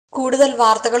കൂടുതൽ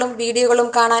വാർത്തകളും വീഡിയോകളും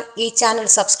കാണാൻ ഈ ചാനൽ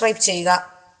സബ്സ്ക്രൈബ് ചെയ്യുക.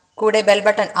 കൂടെ ബെൽ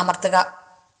ബട്ടൺ അമർത്തുക.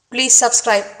 Please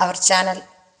subscribe our channel.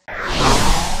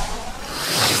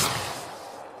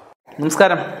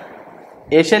 നമസ്കാരം.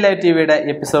 ഏഷ്യ ലൈവ് ടിവിയുടെ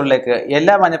എപ്പിസോഡിലേക്ക്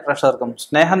എല്ലാ മാന്യപ്രേക്ഷകർക്കും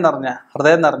സ്നേഹം നിറഞ്ഞ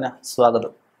ഹൃദയം നിറഞ്ഞ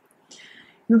സ്വാഗതം.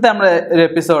 ഇന്നത്തെ നമ്മുടെ ഒരു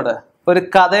എപ്പിസോഡ് ഒരു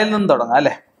കഥയിൽ നിന്ന് തുടങ്ങാം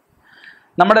അല്ലേ.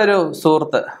 നമ്മുടെ ഒരു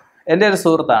സുഹൃത്ത്, എൻ്റെ ഒരു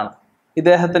സുഹൃത്താണ്.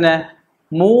 ഇദ്ദേഹത്തിന്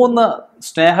 3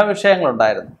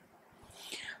 സ്നേഹവിഷയങ്ങളുണ്ടായിരുന്നു.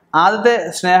 ആദ്യത്തെ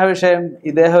സ്നേഹവിഷയം,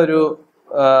 ഇദ്ദേഹം ഒരു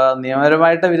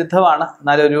നിയമപരമായിട്ട് വിരുദ്ധമാണ്,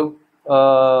 എന്നാലൊരു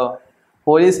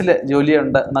പോലീസിൽ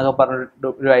ജോലിയുണ്ട് എന്നൊക്കെ പറഞ്ഞ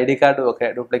ഒരു ID കാർഡും ഒക്കെ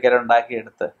ഡ്യൂപ്ലിക്കേറ്റ്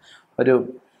ഉണ്ടാക്കിയെടുത്ത് ഒരു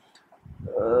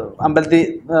അമ്പലത്തിൽ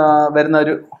വരുന്ന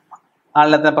ഒരു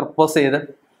ആളിനെ പ്രപ്പോസ് ചെയ്ത്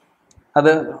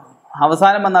അത്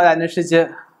അവസാനം വന്ന് അവർ അന്വേഷിച്ച്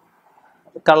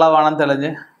കള്ളവാണെന്ന്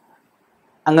തെളിഞ്ഞ്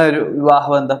അങ്ങനെ ഒരു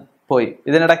വിവാഹബന്ധം പോയി.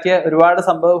 ഇതിനിടയ്ക്ക് ഒരുപാട്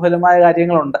സംഭവഫലമായ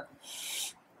കാര്യങ്ങളുണ്ട്.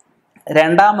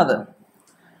 രണ്ടാമത്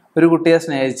ഒരു കുട്ടിയെ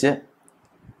സ്നേഹിച്ച്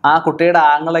ആ കുട്ടിയുടെ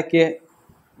ആങ്ങളയ്ക്ക്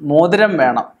മോതിരം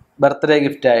വേണം ബർത്ത്ഡേ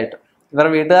ഗിഫ്റ്റായിട്ട്.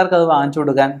 ഇവരുടെ വീട്ടുകാർക്ക് അത് വാങ്ങിച്ചു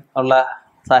കൊടുക്കാൻ ഉള്ള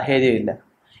സാഹചര്യമില്ല.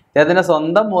 ഇദ്ദേഹത്തിൻ്റെ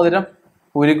സ്വന്തം മോതിരം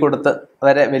ഊരിക്കൊടുത്ത്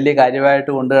അവരെ വലിയ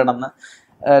കാര്യമായിട്ട് കൊണ്ടുകിടന്ന്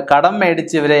കടം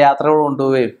മേടിച്ച് ഇവരെ യാത്രകൾ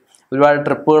കൊണ്ടുപോവുകയും ഒരുപാട്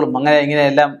ട്രിപ്പുകളും അങ്ങനെ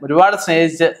ഇങ്ങനെയെല്ലാം ഒരുപാട്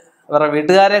സ്നേഹിച്ച് ഇവരുടെ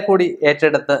വീട്ടുകാരെ കൂടി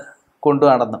ഏറ്റെടുത്ത് കൊണ്ടു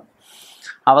നടന്നു.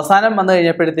 അവസാനം വന്നു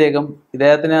കഴിഞ്ഞപ്പോഴത്തേക്കും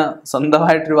ഇദ്ദേഹത്തിന്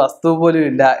സ്വന്തമായിട്ടൊരു വസ്തു പോലും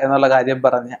ഇല്ല എന്നുള്ള കാര്യം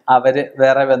പറഞ്ഞ് അവര്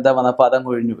വേറെ ബന്ധം വന്നപ്പോൾ അതങ്ങ്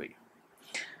ഒഴിഞ്ഞുപോയി.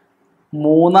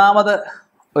 മൂന്നാമത്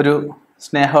ഒരു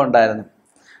ഉണ്ടായിരുന്നു.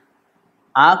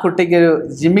 ആ കുട്ടിക്കൊരു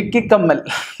ജിമിക്കിക്കമ്മൽ,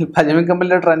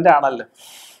 ജിമിക്കമ്മലിൻ്റെ ട്രെൻഡാണല്ലോ,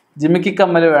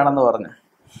 ജിമിക്കിക്കമ്മൽ വേണമെന്ന് പറഞ്ഞു.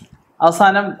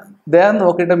 അവസാനം ഇദ്ദേഹം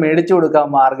നോക്കിയിട്ട് മേടിച്ചു കൊടുക്കാൻ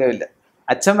മാർഗമില്ല.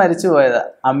 അച്ഛൻ മരിച്ചു പോയതാ.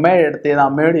 അമ്മയുടെ അടുത്ത്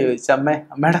അമ്മയോട് ചോദിച്ചു,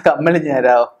 അമ്മയുടെ കമ്മൽ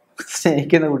ഞാനാവോ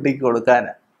സ്നേഹിക്കുന്ന കുട്ടിക്ക്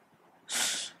കൊടുക്കാനാ.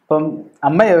 അപ്പം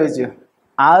അമ്മ ചോദിച്ചു,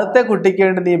 ആദ്യത്തെ കുട്ടിക്ക്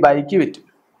വേണ്ടി നീ ബൈക്ക് വിറ്റു,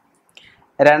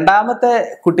 രണ്ടാമത്തെ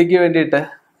കുട്ടിക്ക് വേണ്ടിയിട്ട്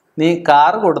നീ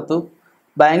കാറ് കൊടുത്തു,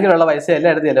 ബാങ്കിലുള്ള പൈസ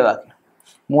എല്ലാം എടുത്ത് ചിലവാക്കി,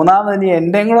 മൂന്നാമത് നീ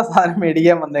എൻ്റെയും കൂടെ സാധനം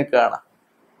മേടിക്കാൻ വന്നേക്കാണ്.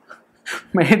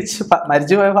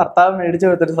 മരിച്ചുപോയ ഭർത്താവ് മേടിച്ചു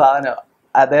കൊടുത്തൊരു സാധനമാണ്,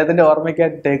 അദ്ദേഹത്തിൻ്റെ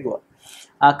ഓർമ്മയ്ക്കായിട്ട് ഇട്ടേക്കുക,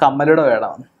 ആ കമ്മലൂടെ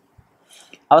വേണമെന്ന്.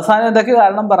 അവസാനം എന്തൊക്കെ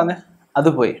കാരണം പറഞ്ഞ്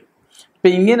അത് പോയി.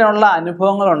 ഇപ്പം ഇങ്ങനെയുള്ള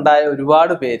അനുഭവങ്ങൾ ഉണ്ടായ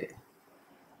ഒരുപാട് പേര്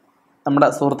നമ്മുടെ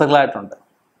സുഹൃത്തുക്കളായിട്ടുണ്ട്.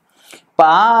 അപ്പം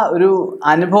ആ ഒരു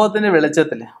അനുഭവത്തിൻ്റെ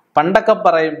വെളിച്ചത്തിൽ പണ്ടൊക്കെ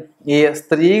പറയും ഈ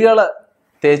സ്ത്രീകള്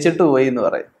തേച്ചിട്ട് പോയി എന്ന്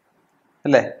പറയും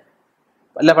അല്ലേ.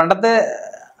 അല്ല, പണ്ടത്തെ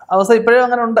അവസ്ഥ ഇപ്പോഴും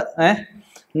അങ്ങനെ ഉണ്ട്.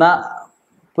 എന്നാ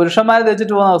പുരുഷന്മാർ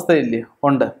തേച്ചിട്ട് പോകുന്ന അവസ്ഥയില്ലേ?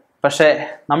 ഉണ്ട്. പക്ഷേ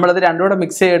നമ്മളിത് രണ്ടും കൂടെ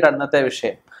മിക്സ് ചെയ്തിട്ടാണ് ഇന്നത്തെ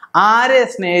വിഷയം. ആരെ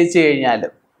സ്നേഹിച്ചു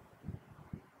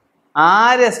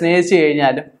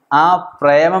കഴിഞ്ഞാലും ആ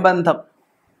പ്രേമബന്ധം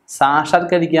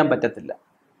സാക്ഷാത്കരിക്കാൻ പറ്റത്തില്ല.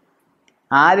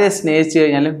 ആരെ സ്നേഹിച്ചു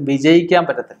കഴിഞ്ഞാലും വിജയിക്കാൻ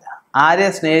പറ്റത്തില്ല. ആരെ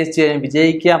സ്നേഹിച്ചു കഴിഞ്ഞാൽ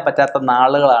വിജയിക്കാൻ പറ്റാത്ത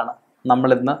നാളുകളാണ്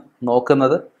നമ്മളിന്ന്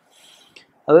നോക്കുന്നത്.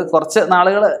 അത് കുറച്ച്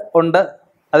നാളുകൾ ഉണ്ട്.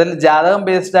 അതിൽ ജാതകം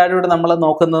ബേസ്ഡായിട്ട് നമ്മൾ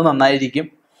നോക്കുന്നത് നന്നായിരിക്കും.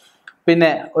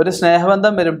 പിന്നെ ഒരു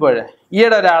സ്നേഹബന്ധം വരുമ്പോൾ,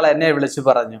 ഈയിടെ ഒരാൾ എന്നെ വിളിച്ചു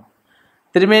പറഞ്ഞു,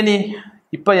 തിരുമേനി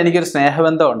ഇപ്പം എനിക്കൊരു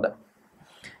സ്നേഹബന്ധമുണ്ട്.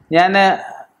 ഞാൻ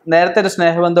നേരത്തെ ഒരു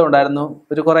സ്നേഹബന്ധം ഉണ്ടായിരുന്നു,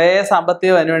 ഒരു കുറേ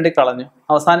സാമ്പത്തികം അതിനു വേണ്ടി കളഞ്ഞു.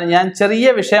 അവസാനം ഞാൻ ചെറിയ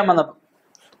വിഷയം വന്നപ്പോൾ,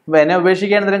 എന്നെ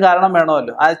ഉപേക്ഷിക്കേണ്ടതിനും കാരണം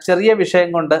വേണമല്ലോ, ആ ചെറിയ വിഷയം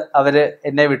കൊണ്ട് അവർ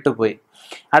എന്നെ വിട്ടുപോയി.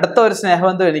 അടുത്ത ഒരു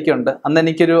സ്നേഹബന്ധം എനിക്കുണ്ട്. അന്ന്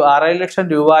എനിക്കൊരു 6 ലക്ഷം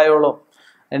രൂപയോളം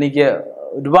എനിക്ക്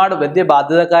ഒരുപാട് വലിയ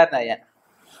ബാധ്യതക്കാരനായി ഞാൻ.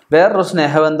 വേറൊരു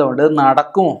സ്നേഹബന്ധമുണ്ട്, ഇത്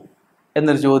നടക്കുമോ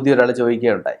എന്നൊരു ചോദ്യം ഒരാൾ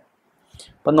ചോദിക്കുകയുണ്ടായി.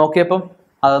 അപ്പം നോക്കിയപ്പം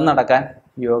അതൊന്നും നടക്കാൻ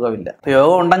യോഗമില്ല.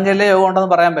 യോഗം ഉണ്ടെങ്കിലേ യോഗം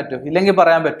ഉണ്ടെന്ന് പറയാൻ പറ്റൂ, ഇല്ലെങ്കിൽ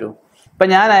പറയാൻ പറ്റൂ. ഇപ്പം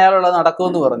ഞാൻ അയാളുള്ളത്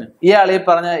നടക്കുമെന്ന് പറഞ്ഞു. ഇയാൾ ഈ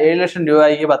പറഞ്ഞ 7 ലക്ഷം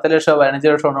രൂപയ്ക്ക് 10 ലക്ഷമോ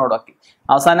 15 ലക്ഷമോ മുടക്കി.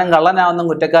 അവസാനം കള്ളനാവുന്ന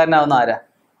കുറ്റക്കാരനാവുന്ന ആരാ?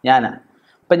 ഞാനാ.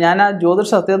 അപ്പം ഞാൻ ആ ജ്യോതിഷ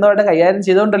സത്യസന്ധമായിട്ട് കൈകാര്യം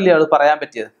ചെയ്തുകൊണ്ടല്ലേ അത് പറയാൻ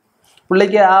പറ്റിയത്.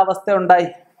 പുള്ളിക്ക് ആ അവസ്ഥ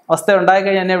ഉണ്ടായി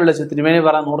കഴിഞ്ഞാൽ എന്നെ വിളിച്ചു, തിരുമേനി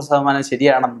പറഞ്ഞ 100%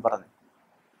 ശരിയാണെന്ന് പറഞ്ഞു.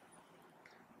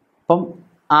 അപ്പം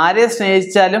ആരെ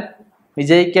സ്നേഹിച്ചാലും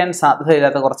വിജയിക്കാൻ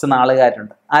സാധ്യതയില്ലാത്ത കുറച്ച്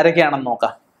നാളുകാരുണ്ട്. ആരൊക്കെയാണെന്ന്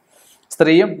നോക്കാം.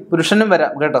 സ്ത്രീയും പുരുഷനും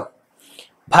വരാം കേട്ടോ.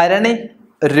 ഭരണി,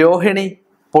 രോഹിണി,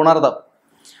 പുണർദം,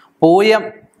 പൂയം,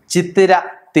 ചിത്തിര,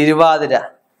 തിരുവാതിര,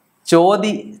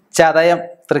 ചോതി, ചതയം,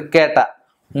 തൃക്കേട്ട,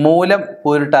 മൂലം,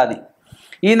 പൂരുട്ടാതി.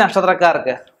 ഈ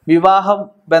നക്ഷത്രക്കാർക്ക് വിവാഹം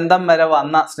ബന്ധം വരെ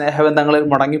വന്ന സ്നേഹബന്ധങ്ങളിൽ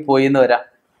മുടങ്ങിപ്പോയി എന്ന് വരാം.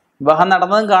 വിവാഹം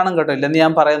നടന്നതും കാണും കേട്ടോ, ഇല്ലെന്ന്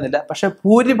ഞാൻ പറയുന്നില്ല. പക്ഷെ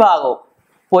ഭൂരിഭാഗവും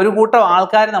ഒരു കൂട്ടം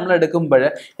ആൾക്കാർ നമ്മൾ എടുക്കുമ്പോൾ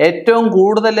ഏറ്റവും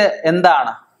കൂടുതൽ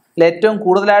എന്താണ്, ഏറ്റവും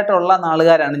കൂടുതലായിട്ടുള്ള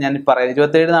നാളുകാരാണ് ഞാൻ പറയുന്നത്.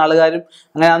 27 നാളുകാരും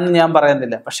അങ്ങനെയാണെന്ന് ഞാൻ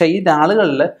പറയുന്നില്ല. പക്ഷെ ഈ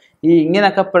നാളുകളിൽ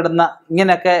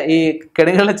ഇങ്ങനെയൊക്കെ ഈ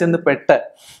കെണികളിൽ ചെന്ന് പെട്ട്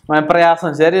പ്രയാസം,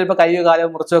 ചിലപ്പോൾ കയ്യോ കാലോ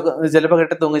മുറിച്ചോ, ചിലപ്പോൾ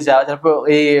കെട്ടി തൂങ്ങിച്ചാ, ചിലപ്പോൾ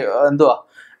ഈ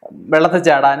വെള്ളത്തിൽ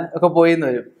ചാടാൻ ഒക്കെ പോയിന്ന്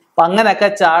വരും. അപ്പം അങ്ങനെയൊക്കെ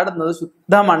ചാടുന്നത്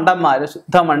ശുദ്ധ മണ്ടന്മാരും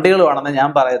ശുദ്ധ മണ്ടികളുമാണെന്ന് ഞാൻ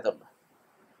പറയത്തുള്ളൂ.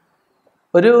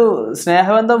 ഒരു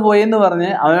സ്നേഹബന്ധം പോയി എന്ന് പറഞ്ഞ്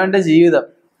അവനവൻ്റെ ജീവിതം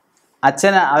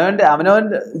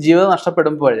അവനവൻ്റെ ജീവിതം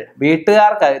നഷ്ടപ്പെടുമ്പോൾ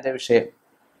വീട്ടുകാർക്ക് അതിൻ്റെ വിഷയം.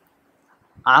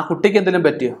 ആ കുട്ടിക്ക് എന്തെങ്കിലും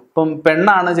പറ്റിയോ? ഇപ്പം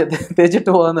പെണ്ണാണ് തേച്ചിട്ട്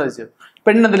പോകുന്നത് വെച്ചു,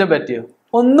 പെണ്ണെന്തെങ്കിലും പറ്റിയോ?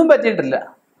 ഒന്നും പറ്റിയിട്ടില്ല.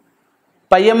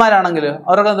 പയ്യന്മാരാണെങ്കിലോ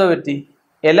അവർക്ക് എന്തോ പറ്റി?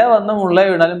 ഇല വന്ന് മുള്ള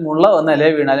വീണാലും മുള്ള വന്ന് ഇല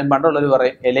വീണാലും പണ്ടുള്ളവർ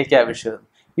പറയും ഇലയ്ക്ക് ആവശ്യം.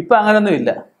 ഇപ്പം അങ്ങനെയൊന്നും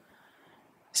ഇല്ല.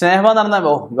 സ്നേഹം നടന്നാൽ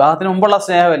വിവാഹത്തിന് മുമ്പുള്ള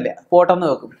സ്നേഹമല്ലേ, പോട്ടെന്ന്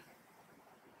വെക്കും.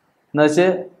 എന്നുവെച്ച്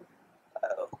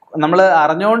നമ്മൾ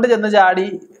അറിഞ്ഞുകൊണ്ട് ചെന്ന് ചാടി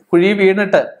കുഴി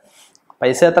വീണിട്ട്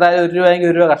പൈസ എത്ര ആയാലും 1 രൂപയെങ്കിൽ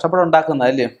 1 രൂപ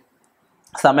കഷ്ടപ്പെടുണ്ടാക്കുന്നതല്ലേ.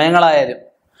 സമയങ്ങളായാലും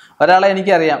ഒരാളെ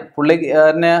എനിക്കറിയാം,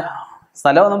 പുള്ളിക്കാരന്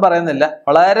സ്ഥലമൊന്നും പറയുന്നില്ല,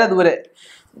 വളരെ ദൂരെ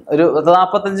ഒരു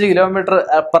 45 കിലോമീറ്റർ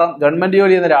അപ്പുറം ഗവൺമെൻറ്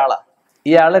ജോലി ചെയ്യുന്ന ഒരാളാണ്.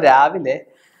 ഇയാൾ രാവിലെ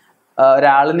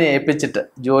ഒരാളിനെ ഏൽപ്പിച്ചിട്ട്,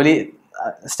 ജോലി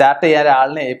സ്റ്റാർട്ട് ചെയ്യാൻ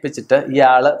ഒരാളിനെ ഏൽപ്പിച്ചിട്ട്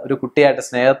ഇയാൾ ഒരു കുട്ടിയായിട്ട്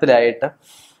സ്നേഹത്തിലായിട്ട്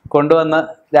കൊണ്ടുവന്ന്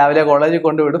രാവിലെ കോളേജിൽ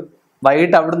കൊണ്ടുവിടും.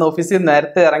 വൈകിട്ട് അവിടുന്ന് ഓഫീസിൽ നിന്ന്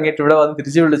നേരത്തെ ഇറങ്ങിയിട്ട് ഇവിടെ വന്ന്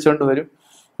തിരിച്ച് വിളിച്ചുകൊണ്ട്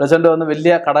വന്ന്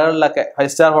വലിയ കടകളിലൊക്കെ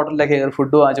 5 സ്റ്റാർ ഹോട്ടലിലൊക്കെ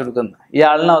ഫുഡ് വാങ്ങിച്ചു കൊടുക്കുന്നു. ഈ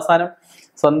ആളിന് അവസാനം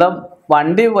സ്വന്തം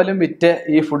വണ്ടി പോലും വിറ്റ്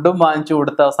ഈ ഫുഡും വാങ്ങിച്ചു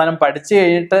കൊടുത്ത് അവസാനം പഠിച്ചു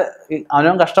കഴിഞ്ഞിട്ട്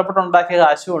അവനവൻ കഷ്ടപ്പെട്ടുണ്ടാക്കിയ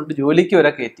കാശ് കൊണ്ട് ജോലിക്ക്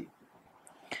വരെ കയറ്റി.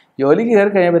 ജോലിക്ക്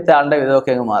കയറി കഴിയുമ്പോഴത്തെ ആളുടെ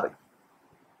വിധമൊക്കെ അങ്ങ് മാറി.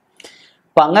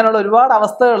 അപ്പം അങ്ങനെയുള്ള ഒരുപാട്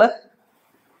അവസ്ഥകൾ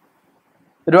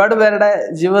ഒരുപാട് പേരുടെ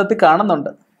ജീവിതത്തിൽ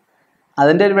കാണുന്നുണ്ട്.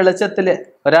 അതിൻ്റെ ഒരു വെളിച്ചത്തിൽ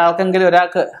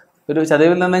ഒരാൾക്ക് ഒരു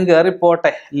ചതിവിൽ നിന്നും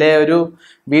കയറിപ്പോട്ടെ, അല്ലെ ഒരു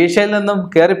വീഴ്ചയിൽ നിന്നും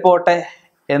കയറിപ്പോട്ടെ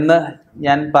എന്ന്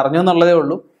ഞാൻ പറഞ്ഞു എന്നുള്ളതേ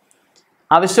ഉള്ളൂ.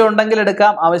 ആവശ്യമുണ്ടെങ്കിൽ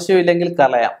എടുക്കാം, ആവശ്യമില്ലെങ്കിൽ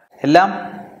കളയാം. എല്ലാം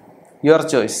യുവർ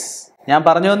ചോയ്സ്. ഞാൻ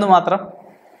പറഞ്ഞു എന്ന് മാത്രം.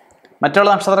 മറ്റുള്ള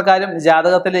നക്ഷത്രക്കാരും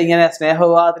ജാതകത്തിൽ ഇങ്ങനെ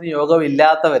സ്നേഹവിവാഹത്തിന് യോഗം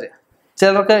ഇല്ലാത്തവർ,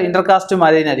 ചിലർക്ക് ഇന്റർകാസ്റ്റ്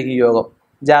മാരേജിനായിരിക്കും യോഗം,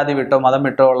 ജാതി വിട്ടോ മതം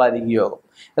വിട്ടോ ഉള്ളതായിരിക്കും യോഗം.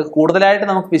 ഇതൊക്കെ കൂടുതലായിട്ട്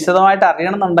നമുക്ക് വിശദമായിട്ട്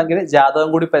അറിയണമെന്നുണ്ടെങ്കിൽ ജാതകം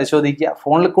കൂടി പരിശോധിക്കുക.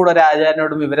 ഫോണിൽ കൂടെ ഒരു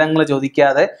ആചാര്യനോടും വിവരങ്ങൾ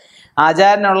ചോദിക്കാതെ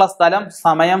ആചാര്യനുള്ള സ്ഥലം,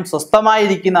 സമയം,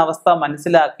 സ്വസ്ഥമായിരിക്കുന്ന അവസ്ഥ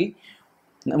മനസ്സിലാക്കി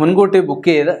മുൻകൂട്ടി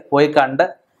ബുക്ക് ചെയ്ത് പോയി കണ്ട്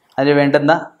അതിന്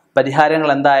വേണ്ടുന്ന പരിഹാരങ്ങൾ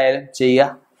എന്തായാലും ചെയ്യുക.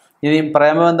 ഇനിയും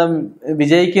പ്രേമബന്ധം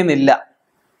വിജയിക്കുന്നില്ല,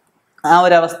 ആ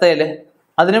ഒരവസ്ഥയിൽ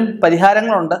അതിനും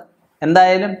പരിഹാരങ്ങളുണ്ട്.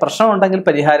 എന്തായാലും പ്രശ്നമുണ്ടെങ്കിൽ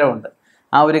പരിഹാരമുണ്ട്.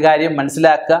 ആ ഒരു കാര്യം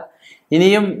മനസ്സിലാക്കുക.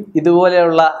 ഇനിയും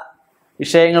ഇതുപോലെയുള്ള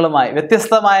വിഷയങ്ങളുമായി,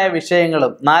 വ്യത്യസ്തമായ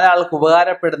വിഷയങ്ങളും 4 ആൾക്ക്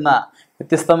ഉപകാരപ്പെടുന്ന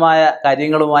വ്യത്യസ്തമായ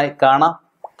കാര്യങ്ങളുമായി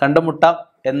കണ്ടുമുട്ടാം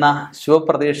എന്ന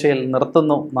ശുഭപ്രതീക്ഷയിൽ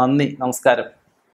നിർത്തുന്നു. നന്ദി, നമസ്കാരം.